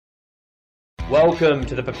Welcome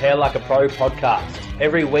to the Prepare Like a Pro podcast.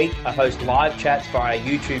 Every week, I host live chats via our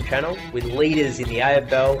YouTube channel with leaders in the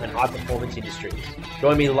AFL and high-performance industries.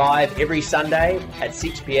 Join me live every Sunday at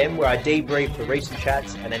 6 p.m. where I debrief the recent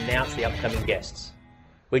chats and announce the upcoming guests.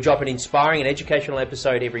 We drop an inspiring and educational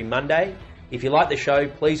episode every Monday. If you like the show,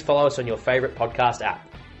 please follow us on your favourite podcast app.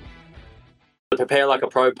 The Prepare Like a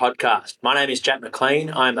Pro podcast. My name is Jack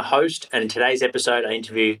McLean. I am the host, and in today's episode, I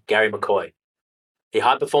interview Gary McCoy. A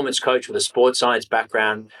high-performance coach with a sports science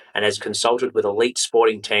background and has consulted with elite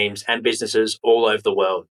sporting teams and businesses all over the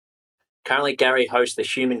world. Currently, Gary hosts the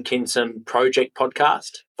Human Kinsom Project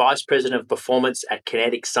podcast, Vice President of Performance at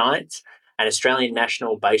Kinetic Science, and Australian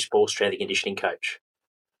National Baseball Strength and Conditioning Coach.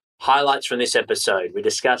 Highlights from this episode: we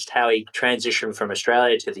discussed how he transitioned from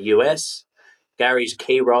Australia to the US, Gary's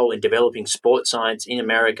key role in developing sports science in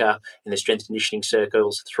America in the strength and conditioning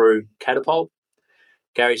circles through Catapult,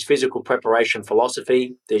 Gary's physical preparation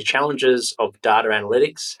philosophy, the challenges of data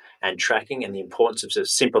analytics and tracking and the importance of a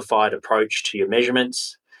simplified approach to your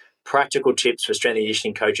measurements, practical tips for strength and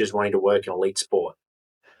conditioning coaches wanting to work in elite sport.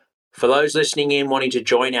 For those listening in wanting to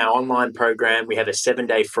join our online program, we have a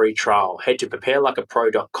 7-day free trial. Head to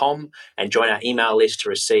preparelikeapro.com and join our email list to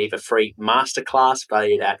receive a free masterclass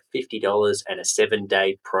valued at $50 and a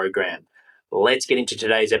 7-day program. Let's get into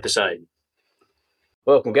today's episode.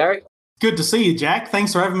 Welcome, Gary. Good to see you, Jack.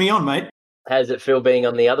 Thanks for having me on, mate. How does it feel being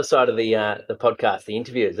on the other side of the podcast, the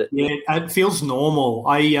interview? Is it? Yeah, it feels normal.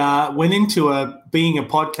 I went into being a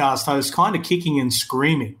podcast host kind of kicking and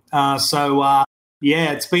screaming.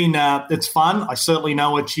 Yeah, it's fun. I certainly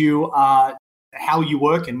know how you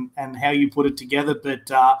work and how you put it together.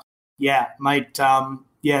 But yeah, mate,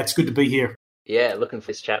 it's good to be here. Yeah, looking for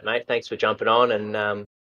this chat, mate. Thanks for jumping on. And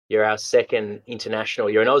you're our second international.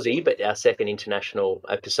 You're an Aussie, but our second international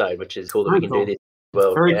episode, which is cool that we can do this as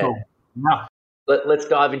well. Very cool. Yeah. Let's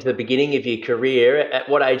dive into the beginning of your career. At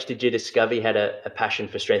what age did you discover you had a passion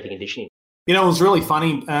for strength and conditioning? You know, it was really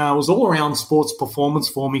funny. It was all around sports performance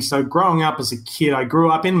for me. So growing up as a kid, I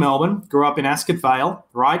grew up in Melbourne, grew up in Ascot Vale,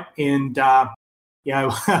 right? And,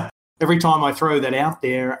 every time I throw that out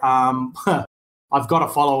there, I've got to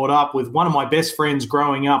follow it up with one of my best friends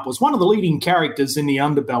growing up was one of the leading characters in The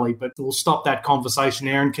Underbelly, but we'll stop that conversation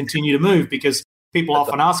there and continue to move because people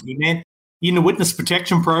often ask me, man, you in the witness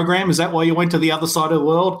protection program? Is that why you went to the other side of the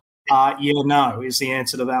world? No, is the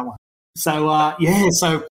answer to that one. So,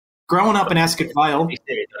 so growing up in Ascot Vale.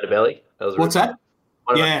 Underbelly. What's that?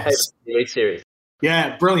 TV series.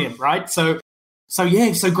 Yeah, brilliant, right? So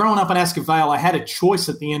growing up in Ascot Vale, I had a choice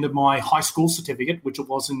at the end of my high school certificate, which it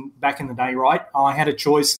wasn't back in the day, right? I had a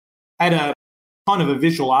choice, had a kind of a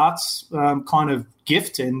visual arts kind of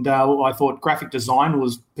gift, and I thought graphic design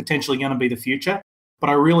was potentially going to be the future. But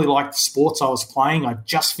I really liked the sports I was playing. I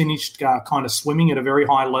just finished kind of swimming at a very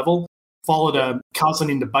high level, followed a cousin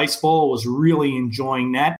into baseball, was really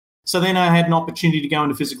enjoying that. So then I had an opportunity to go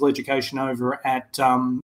into physical education over at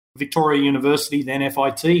Victoria University, then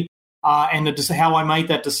FIT. And how I made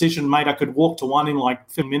that decision, mate, I could walk to one in like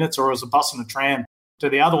 15 minutes or as a bus and a tram to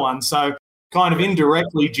the other one. So kind of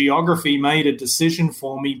indirectly, geography made a decision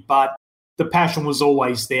for me, but the passion was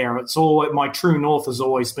always there. My true north has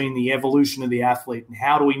always been the evolution of the athlete. And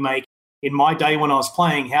how do we make, in my day when I was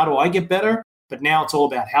playing, how do I get better? But now it's all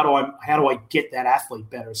about how do I get that athlete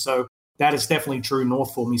better? So that is definitely true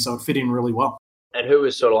north for me. So it fit in really well. And who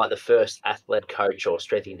was sort of like the first athlete coach or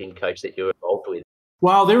strength and conditioning coach that you were involved with?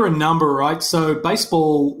 Well, there are a number, right? So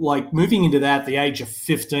baseball, like moving into that at the age of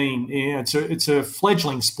 15, it's a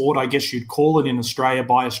fledgling sport, I guess you'd call it in Australia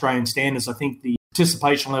by Australian standards. I think the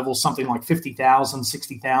participation level is something like 50,000,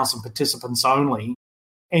 60,000 participants only.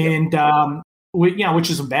 And, which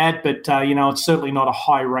isn't bad, but, it's certainly not a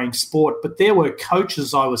high-ranked sport. But there were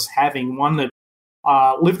coaches I was having, one that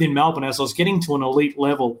lived in Melbourne as I was getting to an elite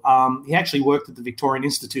level. He actually worked at the Victorian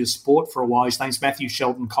Institute of Sport for a while. His name's Matthew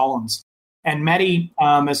Sheldon Collins. And Matty,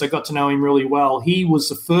 as I got to know him really well, he was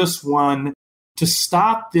the first one to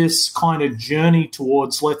start this kind of journey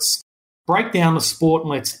towards let's break down the sport and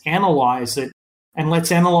let's analyze it and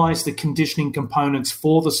let's analyze the conditioning components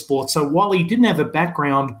for the sport. So while he didn't have a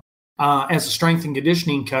background as a strength and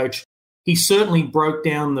conditioning coach, he certainly broke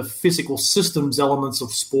down the physical systems elements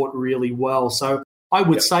of sport really well. So I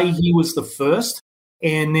would say he was the first,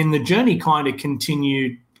 and then the journey kind of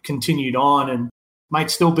continued on, and mate,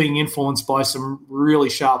 still being influenced by some really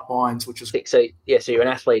sharp minds, which is... So you're an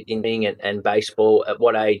athlete in being and baseball. At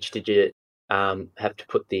what age did you have to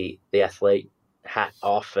put the athlete hat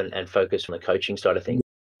off and focus on the coaching side of things?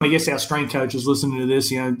 I guess our strength coaches listening to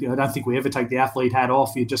this, I don't think we ever take the athlete hat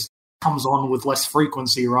off. It just comes on with less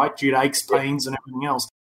frequency, right, due to aches, pains, and everything else.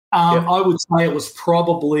 I would say it was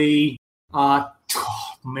probably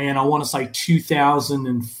Man, I want to say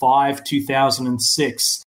 2005,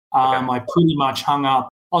 2006. I pretty much hung up.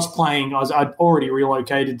 I'd already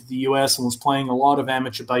relocated to the US and was playing a lot of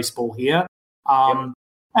amateur baseball here.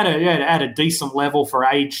 At a decent level for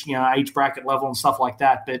age bracket level and stuff like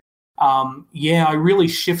that. But I really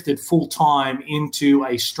shifted full time into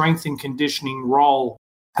a strength and conditioning role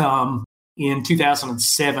in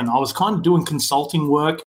 2007. I was kind of doing consulting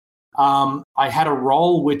work. I had a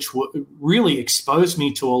role which really exposed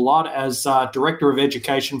me to a lot as director of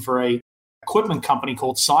education for a equipment company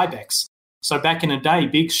called Cybex. So back in the day,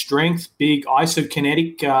 big strength, big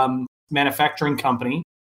isokinetic manufacturing company,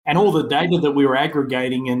 and all the data that we were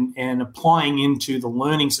aggregating and applying into the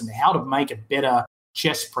learnings and how to make a better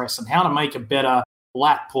chest press and how to make a better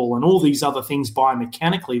lat pull and all these other things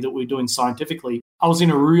biomechanically that we're doing scientifically. I was in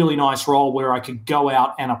a really nice role where I could go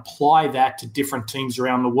out and apply that to different teams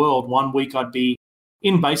around the world. One week I'd be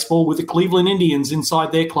in baseball with the Cleveland Indians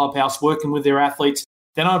inside their clubhouse working with their athletes.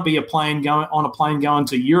 Then I'd be going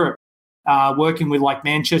to Europe, working with like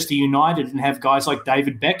Manchester United and have guys like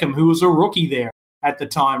David Beckham, who was a rookie there at the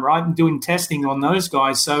time, right, and doing testing on those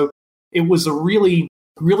guys. So it was a really,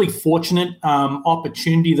 really fortunate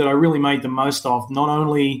opportunity that I really made the most of, not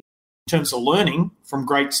only in terms of learning from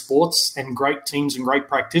great sports and great teams and great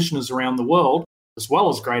practitioners around the world, as well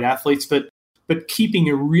as great athletes, but keeping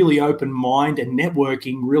a really open mind and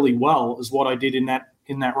networking really well is what I did in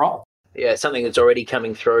that role. Yeah, something that's already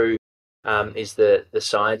coming through is the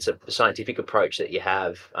scientific approach that you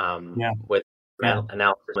have with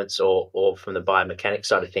analysis or from the biomechanics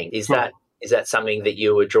side of things. Is that something that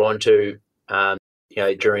you were drawn to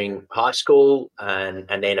during high school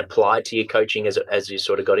and then applied to your coaching as you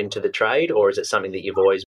sort of got into the trade, or is it something that you've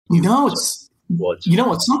always it's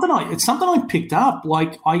something I picked up.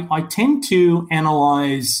 Like I tend to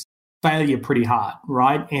analyze failure pretty hard,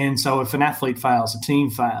 right? And so if an athlete fails, a team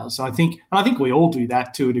fails. I think we all do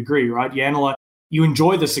that to a degree, right? You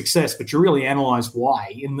enjoy the success, but you really analyze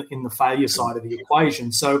why in the failure side of the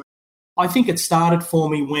equation. So I think it started for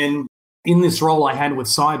me when, in this role I had with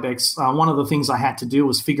Cybex, one of the things I had to do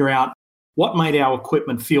was figure out what made our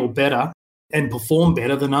equipment feel better and perform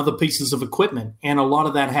better than other pieces of equipment. And a lot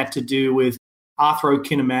of that had to do with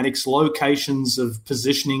arthrokinematics, locations of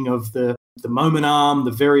positioning of the moment arm,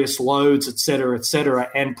 the various loads, et cetera,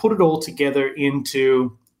 and put it all together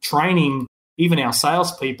into training even our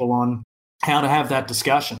salespeople on how to have that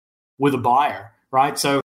discussion with a buyer, right?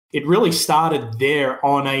 So it really started there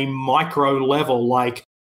on a micro level, like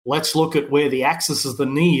let's look at where the axis of the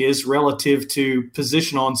knee is relative to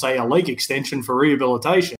position on, say, a leg extension for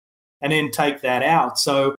rehabilitation, and then take that out.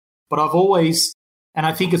 So, but I've always, and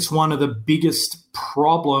I think it's one of the biggest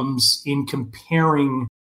problems in comparing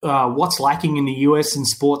what's lacking in the US in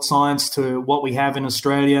sports science to what we have in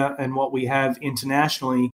Australia and what we have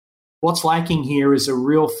internationally. What's lacking here is a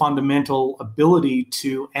real fundamental ability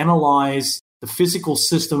to analyze the physical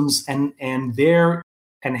systems and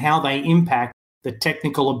how they impact the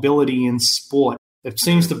technical ability in sport. It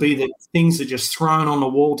seems to be that things are just thrown on the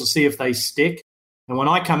wall to see if they stick. And when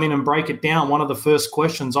I come in and break it down, one of the first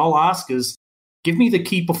questions I'll ask is, give me the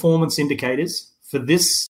key performance indicators for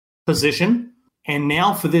this position and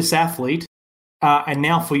now for this athlete and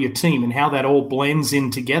now for your team and how that all blends in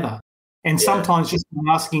together. And sometimes just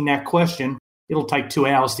asking that question, it'll take 2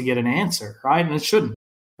 hours to get an answer, right? And it shouldn't,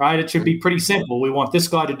 right? It should be pretty simple. We want this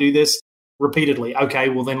guy to do this repeatedly. Okay,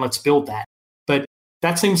 well then let's build that. But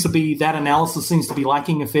that analysis seems to be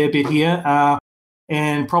lacking a fair bit here,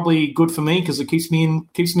 and probably good for me because it keeps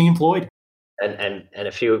me employed. And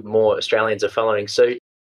a few more Australians are following suit.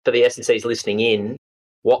 For the S&Cs listening in,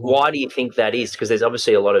 why do you think that is? Because there's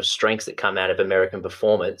obviously a lot of strengths that come out of American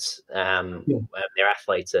performance. Their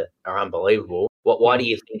athletes are unbelievable. Why do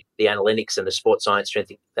you think the analytics and the sports science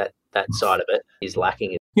strength, that side of it, is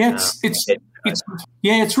lacking?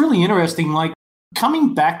 It's really interesting. Like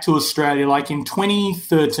coming back to Australia, like in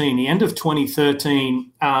 2013, the end of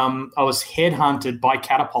 2013, I was headhunted by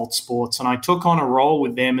Catapult Sports, and I took on a role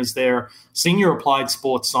with them as their senior applied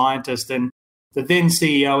sports scientist. And the then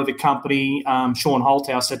CEO of the company, Sean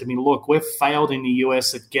Holthouse, said to me, look, we've failed in the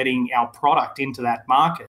US at getting our product into that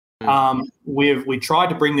market. We tried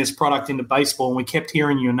to bring this product into baseball and we kept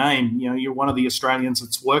hearing your name. You know, you're one of the Australians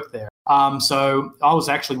that's worked there. So I was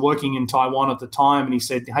actually working in Taiwan at the time, and he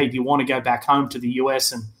said, hey, do you want to go back home to the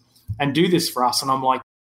US and do this for us? And I'm like,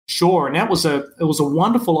 sure. And it was a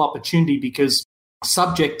wonderful opportunity because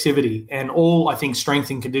subjectivity, and all, I think, strength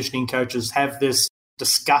and conditioning coaches have this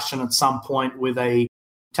discussion at some point with a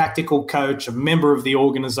tactical coach, a member of the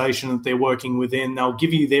organization that they're working within. They'll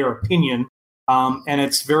give you their opinion, and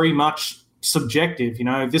it's very much subjective.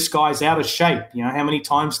 This guy's out of shape. How many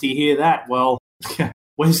times do you hear that? Well,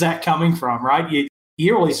 where's that coming from, right? You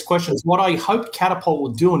hear all these questions. What I hoped Catapult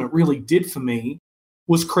would do, and it really did for me,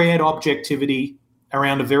 was create objectivity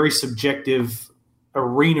around a very subjective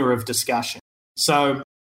arena of discussion. So,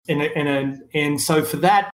 and so for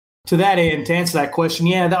that, to that end, to answer that question,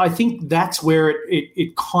 I think that's where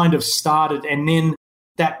it kind of started. And then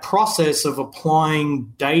that process of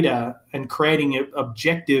applying data and creating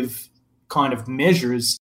objective kind of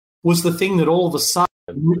measures was the thing that all of a sudden,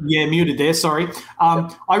 muted there, sorry.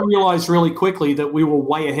 I realized really quickly that we were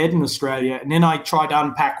way ahead in Australia. And then I tried to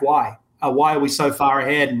unpack why. Why are we so far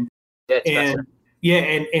ahead? And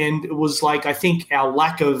it was like, I think our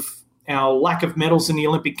lack of medals in the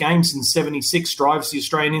Olympic Games in '76 drives the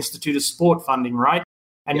Australian Institute of Sport funding, right?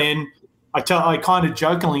 And then I kind of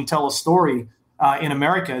jokingly tell a story in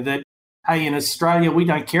America that, hey, in Australia, we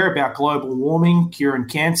don't care about global warming, curing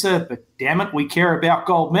cancer, but damn it, we care about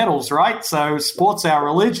gold medals, right? So sport's our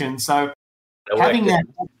religion. So having that,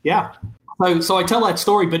 So I tell that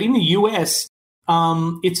story, but in the US,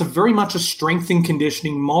 it's a very much a strength and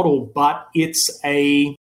conditioning model, but it's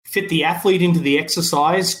a fit the athlete into the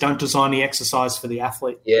exercise, don't design the exercise for the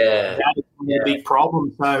athlete. Yeah. That is a big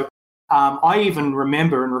problem. So I even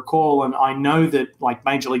remember and recall, and I know that like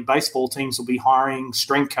Major League Baseball teams will be hiring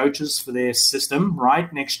strength coaches for their system,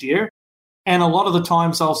 right, next year. And a lot of the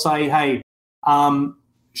times I'll say, hey,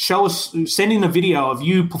 send in a video of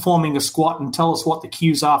you performing a squat and tell us what the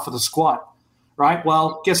cues are for the squat, right?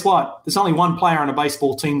 Well, guess what? There's only one player on a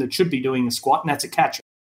baseball team that should be doing a squat, and that's a catcher,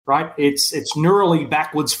 right? It's neurally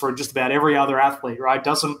backwards for just about every other athlete, right?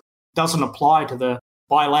 Doesn't apply to the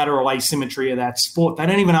bilateral asymmetry of that sport. They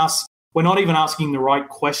don't even ask. We're not even asking the right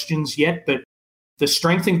questions yet, but the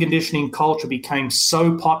strength and conditioning culture became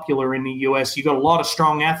so popular in the US. You got a lot of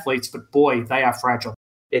strong athletes, but boy, they are fragile.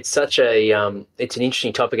 It's such it's an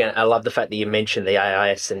interesting topic, and I love the fact that you mentioned the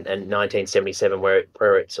AIS and 1977,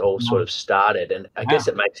 where it's all sort of started. And I guess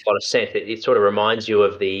it makes a lot of sense. It sort of reminds you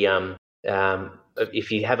of the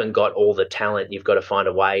if you haven't got all the talent, you've got to find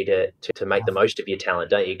a way to make the most of your talent,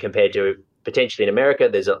 don't you? Compared to potentially in America,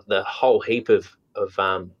 there's the whole heap of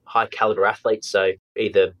high caliber athletes. So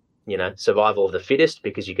either, survival of the fittest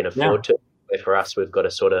because you can afford to. Where for us, we've got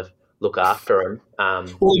to sort of look after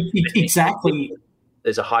them. Exactly.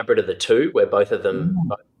 There's a hybrid of the two where both of them,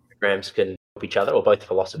 both programs can help each other, or both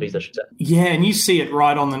philosophies, I should say. Yeah, and you see it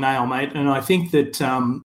right on the nail, mate. And I think that,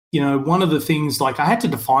 one of the things, like I had to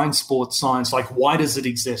define sports science, like why does it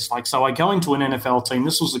exist? Like, so I go into an NFL team.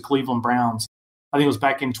 This was the Cleveland Browns. I think it was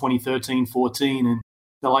back in 2013-14. And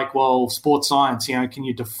they're like, well, sports science, can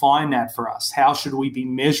you define that for us? How should we be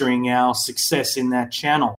measuring our success in that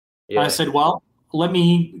channel? Yeah. And I said, well, let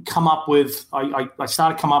me come up with, I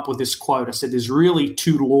started to come up with this quote. I said, there's really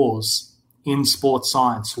two laws in sports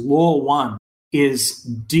science. Law one is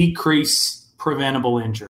decrease preventable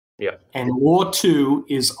injury. Yeah. And law two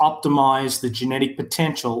is optimize the genetic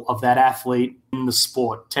potential of that athlete in the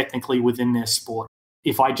sport, technically within their sport.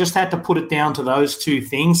 If I just had to put it down to those two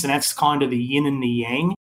things, and that's kind of the yin and the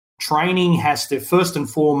yang, training has to, first and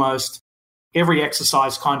foremost, every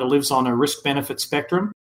exercise kind of lives on a risk-benefit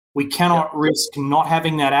spectrum. We cannot risk not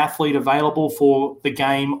having that athlete available for the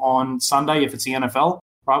game on Sunday if it's the NFL,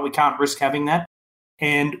 right? We can't risk having that.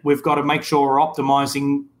 And we've got to make sure we're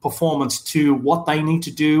optimizing performance to what they need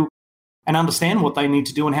to do and understand what they need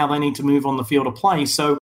to do and how they need to move on the field of play.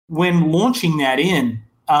 So when launching that in,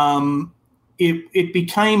 it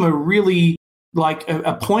became a really like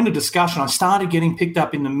a point of discussion. I started getting picked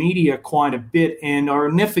up in the media quite a bit, and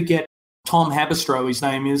I'll never forget Tom Haberstroh, his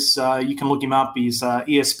name is. You can look him up. He's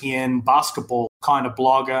ESPN basketball kind of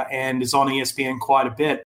blogger and is on ESPN quite a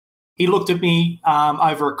bit. He looked at me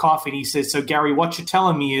over a coffee and he said, so Gary, what you're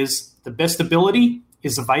telling me is the best ability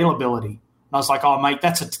is availability. And I was like, oh, mate,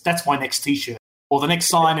 that's my next T-shirt or the next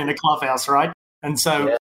sign in a clubhouse, right? And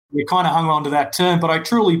so we kind of hung on to that term, but I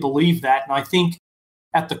truly believe that. And I think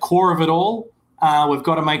at the core of it all, we've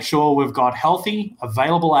got to make sure we've got healthy,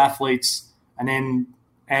 available athletes, and then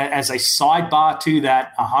as a sidebar to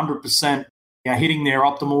that, 100% hitting their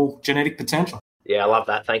optimal genetic potential. Yeah, I love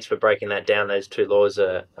that. Thanks for breaking that down. Those two laws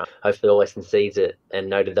are hopefully all Western sees it and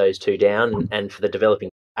noted those two down. And for the developing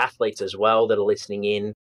athletes as well that are listening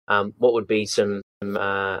in, what would be some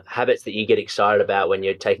habits that you get excited about when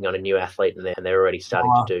you're taking on a new athlete and they're already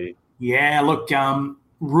starting to do? Yeah, look,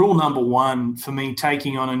 rule number one for me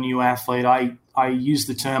taking on a new athlete, I use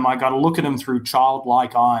the term, I got to look at them through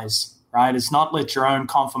childlike eyes, right? It's not let your own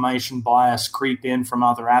confirmation bias creep in from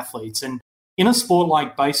other athletes. And in a sport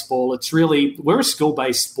like baseball, it's really, we're a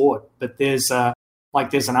skill-based sport, but there's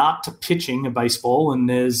like there's an art to pitching a baseball, and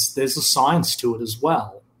there's a science to it as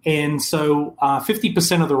well. And so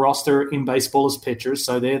 50% of the roster in baseball is pitchers,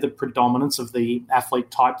 so they're the predominance of the athlete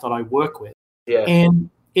type that I work with. Yeah.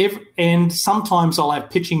 And sometimes I'll have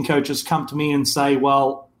pitching coaches come to me and say,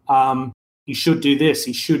 well, he should do this,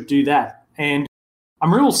 he should do that. And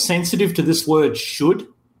I'm real sensitive to this word should,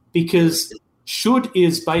 because should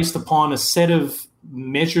is based upon a set of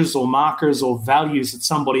measures or markers or values that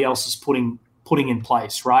somebody else is putting in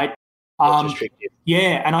place, right?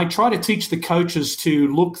 Yeah, and I try to teach the coaches to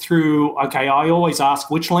look through, okay, I always ask,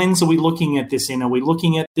 which lens are we looking at this in? Are we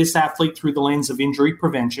looking at this athlete through the lens of injury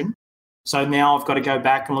prevention? So now I've got to go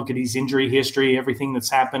back and look at his injury history, everything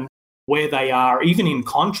that's happened, where they are, even in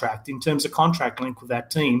contract, in terms of contract link with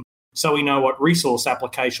that team, so we know what resource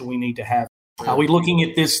application we need to have. Are we looking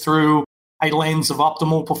at this through a lens of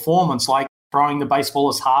optimal performance, like throwing the baseball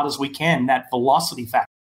as hard as we can, that velocity factor,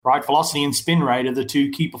 right? Velocity and spin rate are the two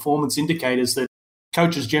key performance indicators that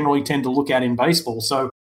coaches generally tend to look at in baseball. So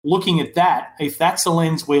looking at that, if that's the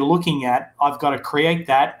lens we're looking at, I've got to create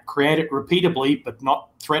it repeatably, but not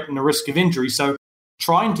threaten the risk of injury. So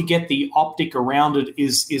trying to get the optic around it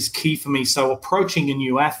is key for me. So approaching a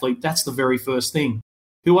new athlete, that's the very first thing.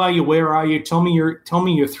 Who are you? Where are you? Tell me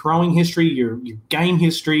your throwing history, your game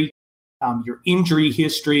history, your injury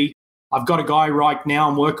history. I've got a guy right now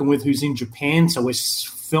I'm working with who's in Japan, so we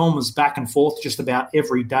film is back and forth just about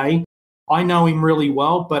every day. I know him really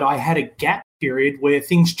well, but I had a gap period where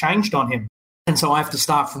things changed on him, and so I have to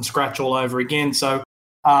start from scratch all over again. So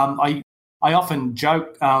I often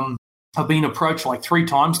joke, I've been approached like 3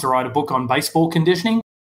 times to write a book on baseball conditioning.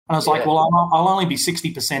 And I was like, well, I'll only be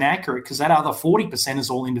 60% accurate because that other 40% is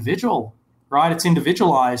all individual, right? It's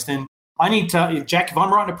individualized. And I need to, Jack, if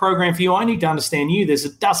I'm writing a program for you, I need to understand you. There's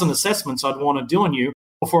a dozen assessments I'd want to do on you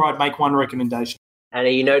before I'd make one recommendation. And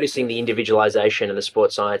are you noticing the individualization of the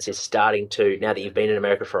sports science is starting to, now that you've been in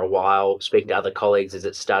America for a while, speaking to other colleagues, is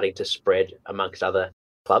it starting to spread amongst other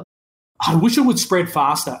clubs? I wish it would spread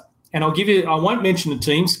faster. And I won't mention the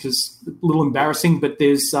teams because it's a little embarrassing, but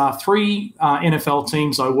there's 3 NFL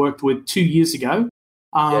teams I worked with 2 years ago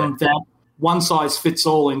that one size fits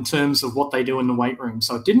all in terms of what they do in the weight room.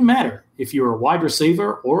 So it didn't matter if you were a wide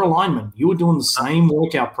receiver or a lineman, you were doing the same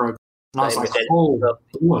workout program. And I was like, oh,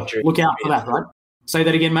 look out for that, right? Say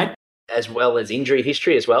that again, mate. As well as injury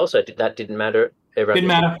history as well. So that didn't matter. Didn't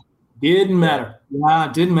matter. Yeah,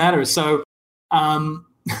 it didn't matter. So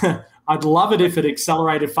I'd love it if it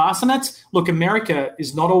accelerated fast. And look, America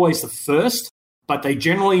is not always the first, but they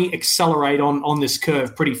generally accelerate on this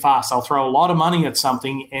curve pretty fast. I'll throw a lot of money at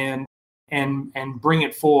something and bring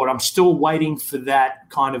it forward. I'm still waiting for that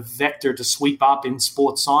kind of vector to sweep up in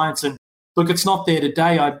sports science. And look, it's not there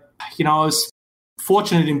today. I was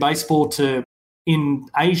fortunate in baseball in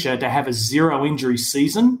Asia to have a 0 injury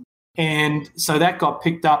season. And so that got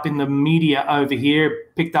picked up in the media over here,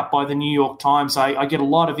 picked up by the New York Times. I get a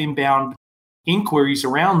lot of inbound inquiries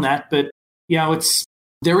around that, but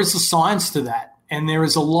there is a science to that, and there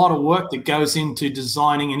is a lot of work that goes into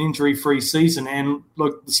designing an injury-free season. And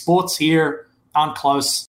look, the sports here aren't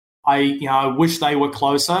close. I wish they were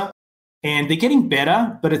closer, and they're getting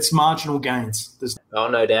better, but it's marginal gains.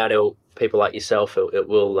 No doubt. People like yourself, it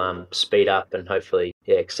will speed up and hopefully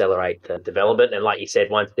accelerate the development. And like you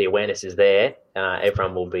said, once the awareness is there,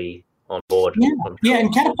 everyone will be on board. Yeah,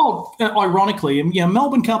 and Catapult, ironically,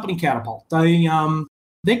 Melbourne company Catapult,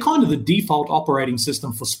 they're kind of the default operating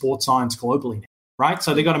system for sports science globally now, right?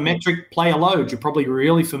 So they've got a metric, player load. You're probably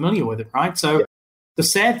really familiar with it, right? So the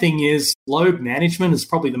sad thing is load management is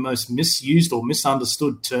probably the most misused or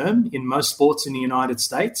misunderstood term in most sports in the United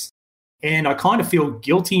States. And I kind of feel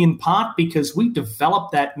guilty in part because we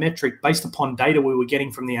developed that metric based upon data we were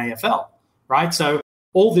getting from the AFL, right? So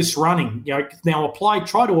all this running, now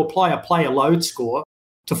try to apply a player load score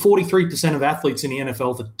to 43% of athletes in the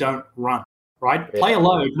NFL that don't run, right? Yeah. Player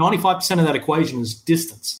load, 95% of that equation is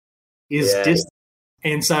distance, distance.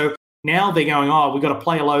 And so now they're going, we've got a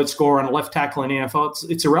player load score on a left tackle in the NFL.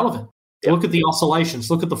 It's irrelevant. Yep. Look at the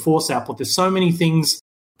oscillations. Look at the force output. There's so many things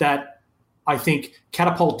that I think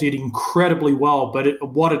Catapult did incredibly well, but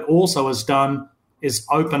what it also has done is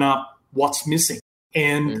open up what's missing.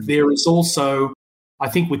 And there is also, I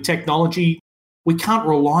think with technology, we can't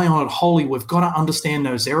rely on it wholly. We've got to understand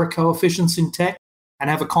those error coefficients in tech and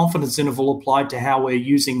have a confidence interval applied to how we're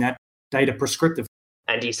using that data prescriptive.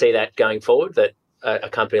 And do you see that going forward, that a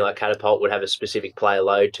company like Catapult would have a specific player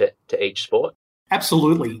load to each sport?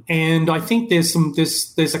 Absolutely. And I think there's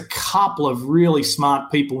a couple of really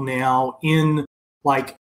smart people now in,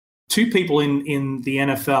 like, 2 people in the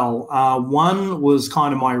NFL. One was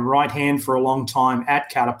kind of my right hand for a long time at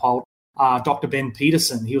Catapult. Dr. Ben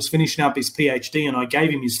Peterson. He was finishing up his PhD, and I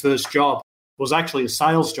gave him his first job. It was actually a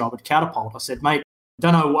sales job at Catapult. I said, mate,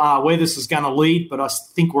 don't know where this is going to lead, but I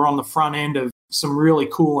think we're on the front end of some really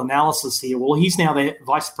cool analysis here. Well, he's now the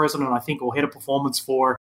vice president, I think, or head of performance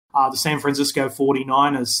for the San Francisco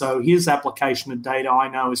 49ers. So his application of data, I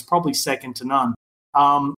know, is probably second to none.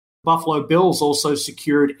 Buffalo Bills also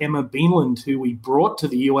secured Emma Beanland, who we brought to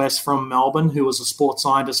the US from Melbourne, who was a sports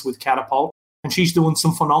scientist with Catapult, and she's doing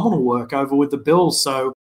some phenomenal work over with the Bills.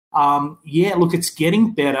 So, look, it's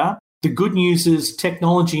getting better. The good news is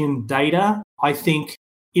technology and data, I think,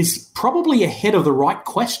 is probably ahead of the right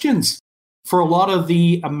questions for a lot of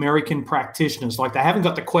the American practitioners. Like, they haven't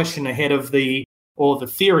got the question ahead of the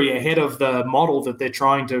theory ahead of the model that they're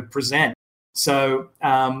trying to present. So,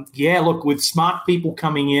 look, with smart people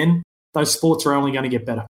coming in, those sports are only going to get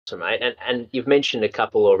better. So, mate, and you've mentioned a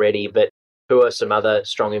couple already, but who are some other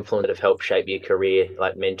strong influences that have helped shape your career,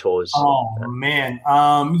 like mentors? Oh, man.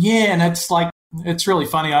 And it's really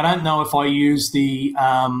funny. I don't know if I use the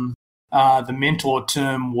mentor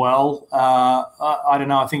term well. I don't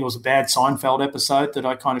know. I think it was a bad Seinfeld episode that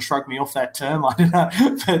I kind of shrugged me off that term. I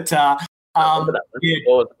don't know.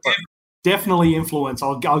 But, definitely influence.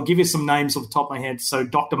 I'll give you some names off the top of my head. So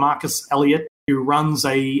Dr. Marcus Elliott, who runs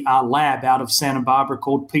a lab out of Santa Barbara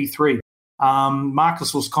called P3.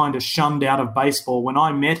 Marcus was kind of shunned out of baseball. When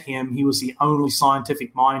I met him, he was the only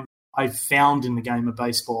scientific mind I found in the game of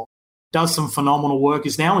baseball. Does some phenomenal work,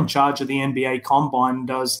 is now in charge of the NBA Combine,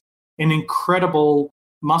 does an incredible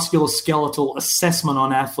musculoskeletal assessment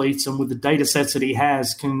on athletes, and with the data sets that he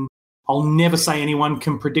has, I'll never say anyone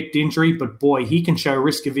can predict injury, but boy, he can show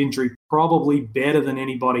risk of injury probably better than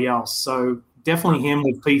anybody else. So definitely him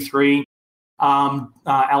with P3.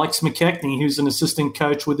 Alex McKechnie, who's an assistant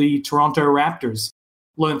coach with the Toronto Raptors.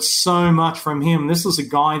 Learned so much from him. This is a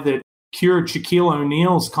guy that cured Shaquille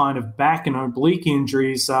O'Neal's kind of back and oblique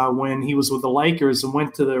injuries when he was with the Lakers, and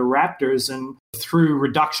went to the Raptors, and through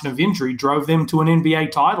reduction of injury drove them to an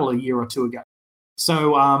NBA title a year or two ago.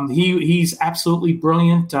 So he's absolutely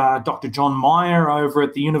brilliant. Dr. John Meyer over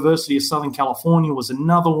at the University of Southern California was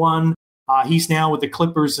another one. He's now with the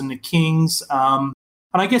Clippers and the Kings.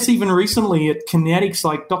 And I guess even recently at Kinetics,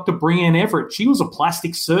 like Dr. Brianne Everett, she was a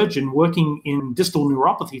plastic surgeon working in distal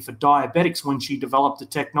neuropathy for diabetics when she developed the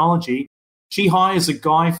technology. She hires a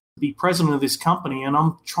guy to be president of this company, and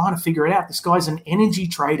I'm trying to figure it out. This guy's an energy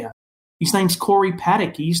trader. His name's Corey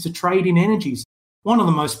Paddock. He used to trade in energies. One of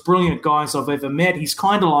the most brilliant guys I've ever met. He's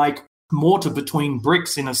kind of like mortar between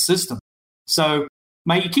bricks in a system. So,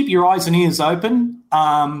 mate, you keep your eyes and ears open.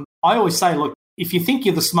 I always say, look, if you think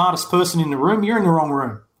you're the smartest person in the room, you're in the wrong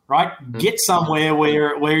room, right? Get somewhere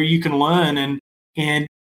where you can learn. And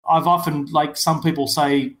I've often, like some people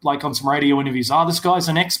say, like on some radio interviews, this guy's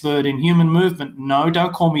an expert in human movement. No,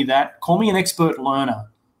 don't call me that. Call me an expert learner.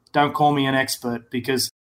 Don't call me an expert, because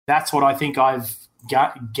that's what I think I've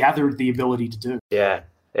gathered the ability to do. Yeah,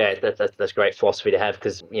 that's great philosophy to have,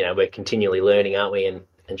 because, we're continually learning, aren't we,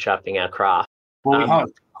 and sharpening our craft. Well, we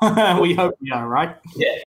hope. We hope we are, right?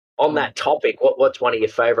 Yeah. On that topic, what's one of your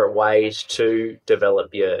favourite ways to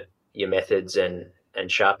develop your methods and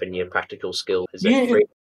sharpen your practical skills? Is it free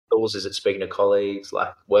tools? Is it speaking to colleagues,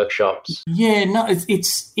 like workshops? Yeah, no,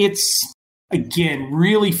 it's again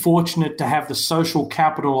really fortunate to have the social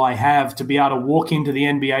capital I have to be able to walk into the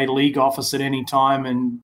NBA league office at any time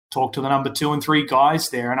and talk to the number 2 and 3 guys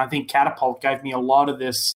there. And I think Catapult gave me a lot of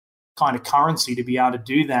this kind of currency to be able to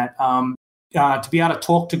do that. To be able to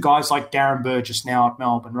talk to guys like Darren Burgess now at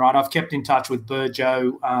Melbourne, right? I've kept in touch with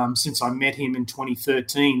Burjo since I met him in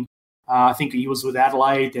 2013. I think he was with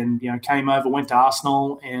Adelaide and, came over, went to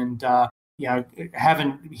Arsenal, and,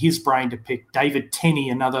 having his brain to pick. David Tenney,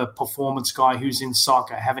 another performance guy who's in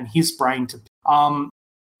soccer, having his brain to pick. I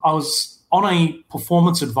was on a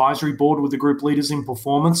performance advisory board with the group leaders in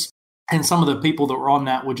performance, and some of the people that were on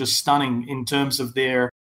that were just stunning in terms of their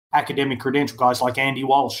academic credential. Guys like Andy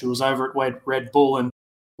Walsh, who was over at Red Bull, and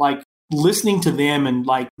like listening to them, and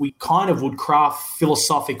like we kind of would craft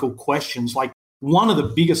philosophical questions. Like one of the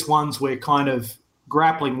biggest ones we're kind of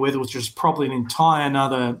grappling with, which is probably an entire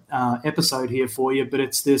another episode here for you, but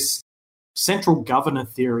it's this central governor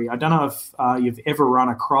theory. I don't know if you've ever run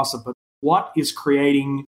across it, but what is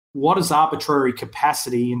arbitrary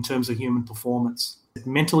capacity in terms of human performance? Is it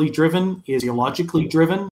mentally driven? Is it theologically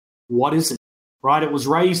driven? What is it? Right, it was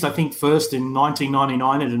raised, I think, first in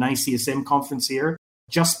 1999 at an ACSM conference here.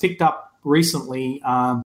 Just picked up recently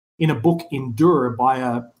in a book, Endure,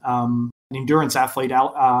 by an endurance athlete,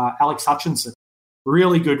 Alex Hutchinson.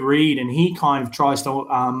 Really good read, and he kind of tries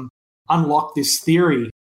to unlock this theory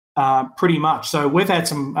pretty much. So we've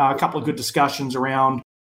had a couple of good discussions around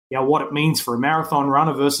what it means for a marathon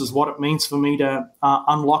runner versus what it means for me to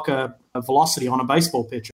unlock a velocity on a baseball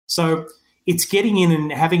pitch. So it's getting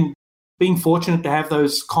in and being fortunate to have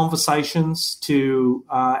those conversations, to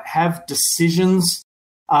have decisions,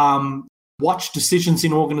 watch decisions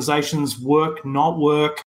in organizations work, not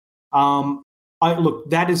work. Look,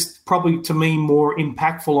 that is probably to me more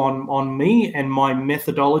impactful on me and my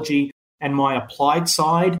methodology and my applied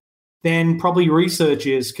side than probably research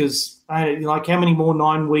is, because like how many more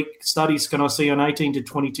 9-week studies can I see on 18 to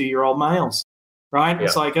 22-year-old males, right? Yeah.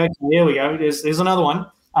 It's like, okay, here we go. There's another one.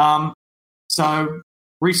 So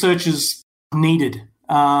research is needed,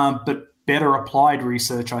 but better applied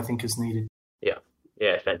research, I think, is needed.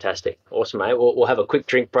 Yeah, fantastic. Awesome, mate. We'll have a quick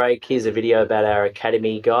drink break. Here's a video about our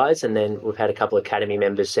Academy guys, and then we've had a couple of Academy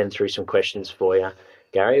members send through some questions for you,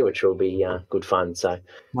 Gary, which will be good fun. So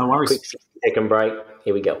no worries. Quick 6-second break.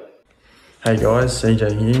 Here we go. Hey guys,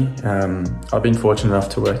 CJ here. I've been fortunate enough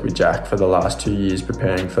to work with Jack for the last 2 years,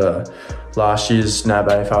 preparing for last year's NAB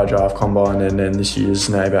AFL Draft Combine and then this year's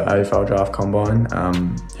NAB AFL Draft Combine.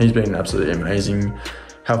 He's been absolutely amazing,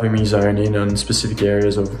 helping me zone in on specific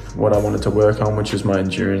areas of what I wanted to work on, which is my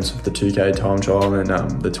endurance of the 2K time trial and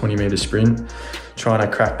the 20-metre sprint. Trying to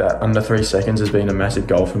crack that under 3 seconds has been a massive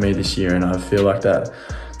goal for me this year, and I feel like that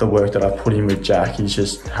the work that I've put in with Jack, he's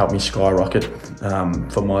just helped me skyrocket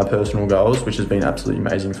for my personal goals, which has been absolutely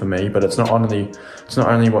amazing for me. But it's not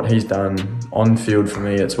only what he's done on field for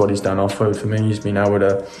me, it's what he's done off field for me. He's been able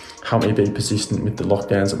to help me be persistent with the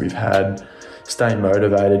lockdowns that we've had, stay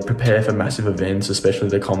motivated, prepare for massive events, especially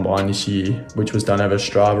the Combine this year, which was done over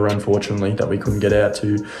Strava, unfortunately, that we couldn't get out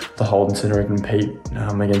to the Holden Centre and compete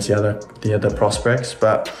against the other prospects.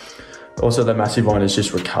 But also the massive one is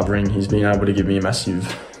just recovering. He's been able to give me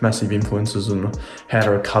massive influences on how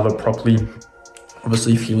to recover properly.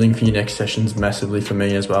 Obviously, fueling for your next session's massively for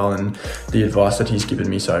me as well, and the advice that he's given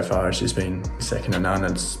me so far has just been second to none.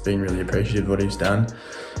 It's been really appreciative what he's done.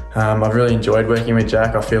 I've really enjoyed working with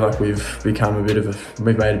Jack. I feel like we've made a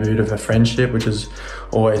bit of a friendship, which is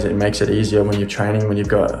always, it makes it easier when you're training, when you've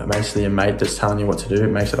got basically a mate that's telling you what to do. It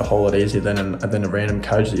makes it a whole lot easier than a random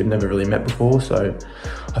coach that you've never really met before. So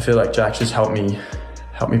I feel like Jack's just helped me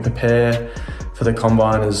prepare for the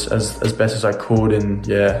Combine as best as I could, and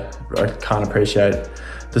I can't appreciate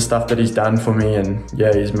the stuff that he's done for me, and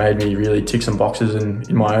he's made me really tick some boxes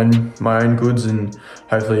in my own goods, and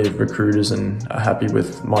hopefully recruiters are happy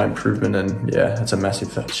with my improvement, and it's a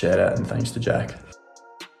massive shout out and thanks to Jack.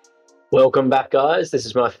 Welcome back, guys. This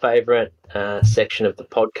is my favourite section of the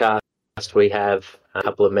podcast. We have a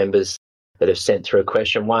couple of members that have sent through a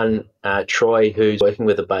question. One, Troy, who's working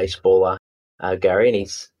with a baseballer, Gary, and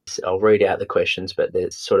I'll read out the questions, but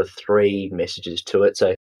there's sort of 3 messages to it.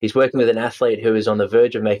 So he's working with an athlete who is on the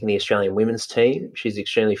verge of making the Australian women's team. She's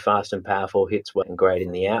extremely fast and powerful, hits well and great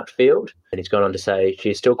in the outfield. And he's gone on to say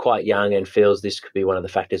she's still quite young and feels this could be one of the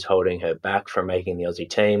factors holding her back from making the Aussie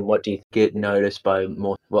team. What do you get noticed by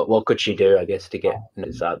more? What could she do, I guess, to get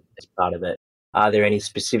as part of it? Are there any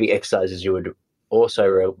specific exercises you would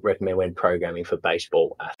also recommend when programming for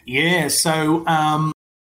baseball? Yeah, so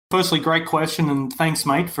firstly, great question, and thanks,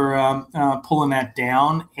 mate, for pulling that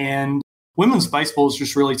down. And women's baseball has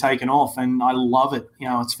just really taken off, and I love it.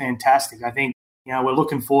 It's fantastic. I think, we're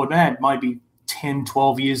looking forward to that, maybe 10,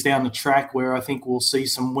 12 years down the track, where I think we'll see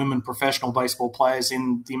some women professional baseball players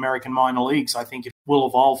in the American minor leagues. I think it will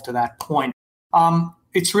evolve to that point.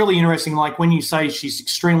 It's really interesting, like when you say she's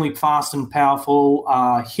extremely fast and powerful,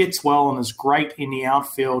 hits well and is great in the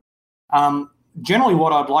outfield. Generally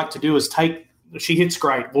what I'd like to do is she hits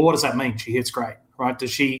great. Well, what does that mean? She hits great, right?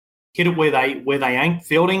 Does she hit it where they ain't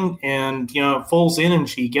fielding and, falls in and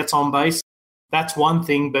she gets on base? That's one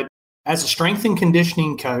thing. But as a strength and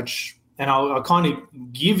conditioning coach, and I'll kind of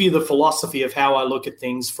give you the philosophy of how I look at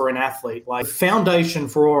things for an athlete. Like, the foundation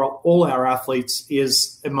for all our athletes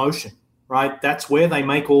is emotion, right? That's where they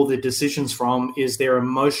make all the decisions from, is their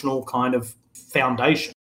emotional kind of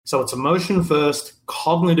foundation. So it's emotion first,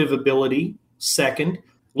 cognitive ability second,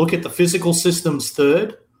 look at the physical systems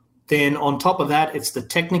third. Then on top of that, it's the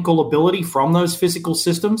technical ability from those physical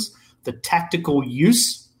systems, the tactical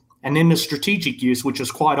use, and then the strategic use, which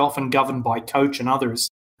is quite often governed by coach and others.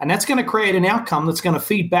 And that's going to create an outcome that's going to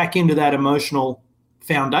feed back into that emotional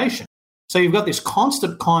foundation. So you've got this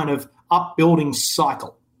constant kind of upbuilding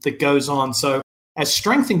cycle that goes on. So as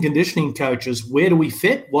strength and conditioning coaches, where do we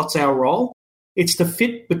fit? What's our role? It's to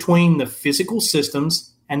fit between the physical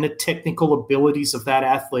systems and the technical abilities of that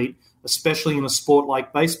athlete, especially in a sport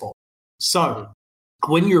like baseball. So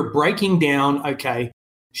when you're breaking down, okay,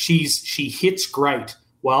 she hits great.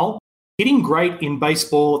 Well, hitting great in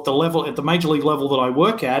baseball at the major league level that I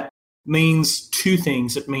work at means two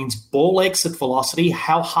things. It means ball exit velocity,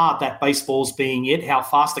 how hard that baseball's being hit, how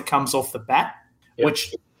fast it comes off the bat,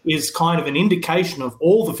 which is kind of an indication of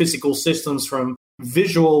all the physical systems from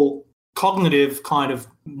visual, cognitive, kind of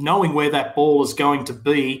knowing where that ball is going to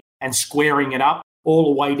be and squaring it up, all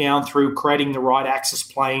the way down through creating the right axis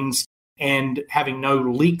planes and having no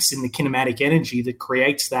leaks in the kinematic energy that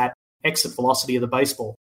creates that exit velocity of the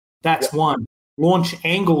baseball. That's one. Launch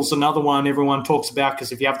angle's another one everyone talks about,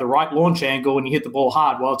 because if you have the right launch angle and you hit the ball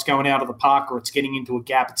hard, well, it's going out of the park or it's getting into a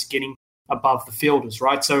gap, it's getting above the fielders,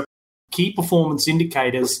 right? So key performance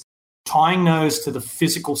indicators, tying those to the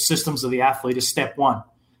physical systems of the athlete is step one.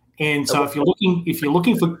 And so if you're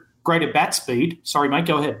looking for greater bat speed, sorry, mate,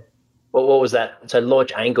 go ahead. Well, what was that? So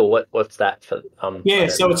launch angle, what's that for?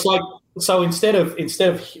 So it's like, so instead of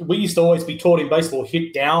we used to always be taught in baseball,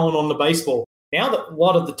 hit down on the baseball. Now that a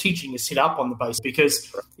lot of the teaching is hit up on the base,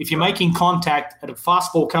 because if you're making contact at a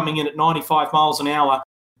fastball coming in at 95 miles an hour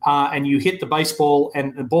and you hit the baseball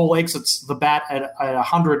and the ball exits the bat at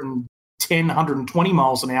 110, 120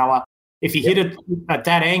 miles an hour, if you hit it at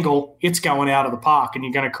that angle, it's going out of the park and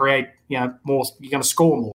you're going to create, more, you're going to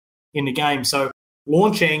score more in the game. So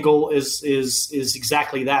launch angle is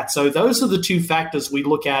exactly that. So those are the two factors we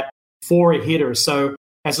look at for a hitter. So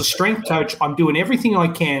as a strength coach, I'm doing everything I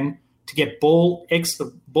can to get ball exit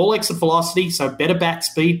velocity, so better bat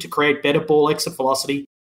speed to create better ball exit velocity,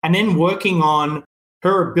 and then working on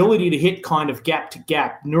her ability to hit kind of gap to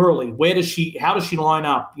gap neurally. How does she line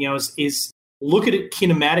up? Is look at it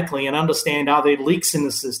kinematically and understand, are there leaks in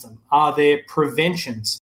the system? Are there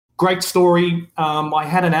preventions? Great story. I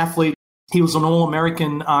had an athlete. He was an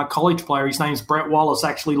All-American college player. His name's Brett Wallace,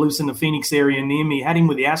 actually lives in the Phoenix area near me. Had him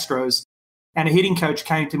with the Astros. And a hitting coach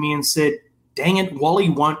came to me and said, dang it, Wally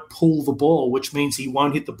won't pull the ball, which means he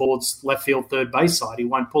won't hit the ball's left field third base side. He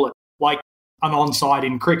won't pull it like an onside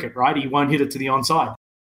in cricket, right? He won't hit it to the onside.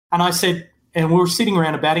 And I said, and we were standing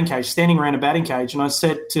around a batting cage, and I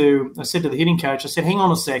said to the hitting coach, I said, hang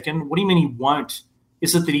on a second, what do you mean he won't?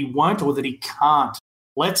 Is it that he won't or that he can't?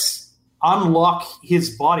 Let's unlock his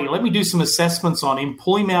body. Let me do some assessments on him,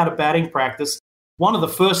 pull him out of batting practice. One of the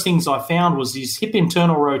first things I found was his hip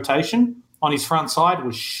internal rotation on his front side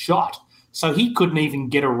was shot. So he couldn't even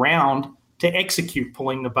get around to execute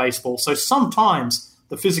pulling the baseball. So sometimes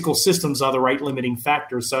the physical systems are the rate limiting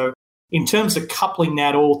factor. So in terms of coupling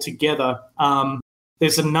that all together,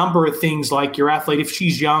 there's a number of things like your athlete, if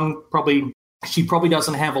she's young, she probably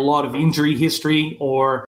doesn't have a lot of injury history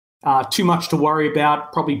or too much to worry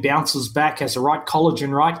about, probably bounces back, has the right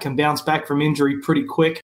collagen, right, can bounce back from injury pretty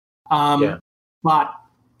quick. But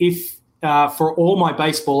if for all my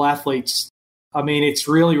baseball athletes, I mean, it's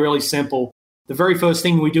really, really simple. The very first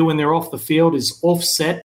thing we do when they're off the field is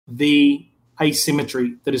offset the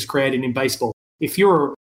asymmetry that is created in baseball. If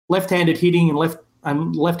you're left-handed hitting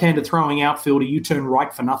and left-handed throwing outfielder, you turn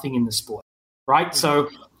right for nothing in the sport, right? Mm-hmm. So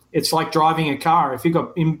it's like driving a car. If you've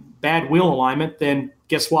got bad wheel alignment, then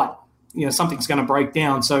guess what? Something's going to break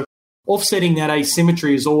down. So offsetting that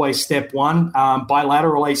asymmetry is always step one,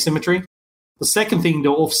 bilateral asymmetry. The second thing to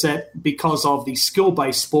offset, because of the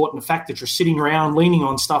skill-based sport and the fact that you're sitting around leaning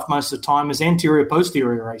on stuff most of the time, is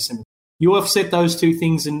anterior-posterior asymmetry. You offset those two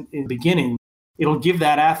things in the beginning, it'll give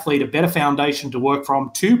that athlete a better foundation to work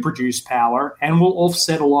from to produce power and will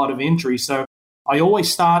offset a lot of injury. So I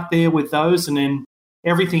always start there with those, and then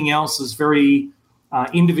everything else is very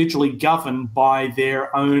individually governed by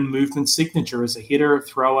their own movement signature as a hitter,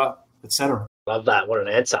 thrower, etc. Love that. What an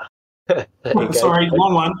answer. Sorry,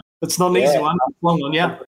 long one. It's not an easy one. Long one,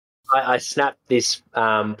 yeah. I snapped this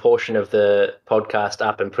portion of the podcast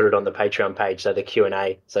up and put it on the Patreon page, so the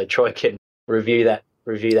Q&A, so Troy can review that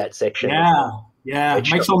section. Yeah.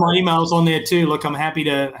 Make sure my email's on there too. Look, I'm happy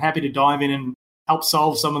to dive in and help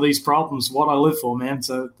solve some of these problems. What I live for, man.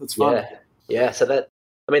 So that's fun. Yeah. So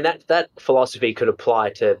that philosophy could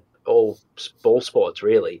apply to all ball sports,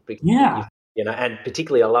 really. Yeah. And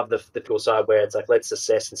particularly I love the physical side where it's like, let's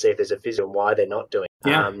assess and see if there's a physio and why they're not doing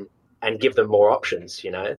it, and give them more options,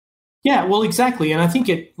 Yeah, well, exactly. And I think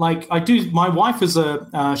my wife is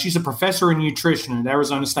she's a professor in nutrition at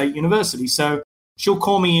Arizona State University. So she'll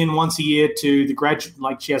call me in once a year to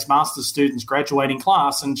the she has master's students graduating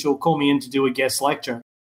class, and she'll call me in to do a guest lecture.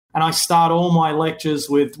 And I start all my lectures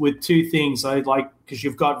with two things. Because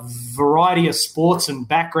you've got variety of sports and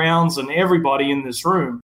backgrounds and everybody in this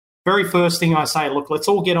room. Very first thing I say, look, let's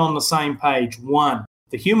all get on the same page. One,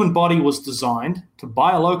 the human body was designed to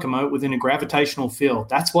biolocomote within a gravitational field.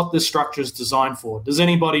 That's what this structure is designed for. Does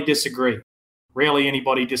anybody disagree? Rarely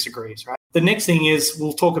anybody disagrees, right? The next thing is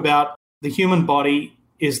we'll talk about the human body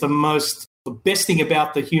is the best thing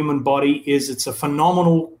about the human body is it's a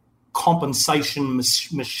phenomenal compensation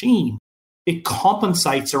machine. It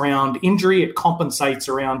compensates around injury. It compensates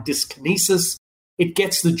around dyskinesis. It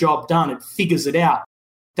gets the job done. It figures it out.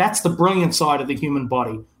 That's the brilliant side of the human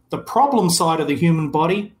body. The problem side of the human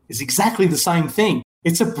body is exactly the same thing.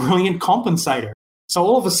 It's a brilliant compensator. So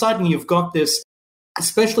all of a sudden you've got this,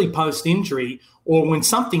 especially post-injury or when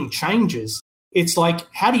something changes, it's like,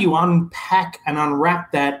 how do you unpack and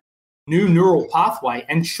unwrap that new neural pathway?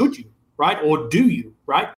 And should you, right? Or do you,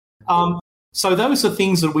 right? So those are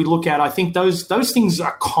things that we look at. I think those things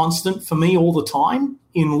are constant for me all the time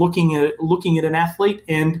in looking at an athlete.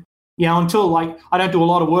 And until like I don't do a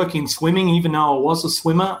lot of work in swimming, even though I was a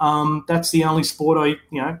swimmer. That's the only sport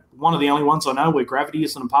one of the only ones I know where gravity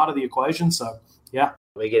isn't a part of the equation. So yeah,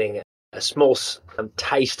 we're getting a small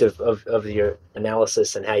taste of your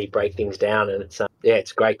analysis and how you break things down, and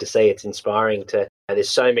it's great to see. It's inspiring to. There's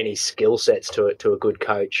so many skill sets to a good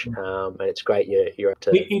coach, and it's great you're up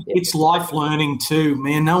to. It's life learning too,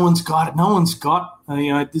 man. No one's got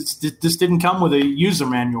it. This didn't come with a user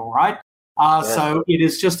manual, right? So it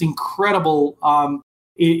is just incredible.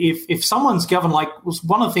 If someone's governed, like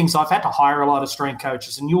one of the things I've had to hire a lot of strength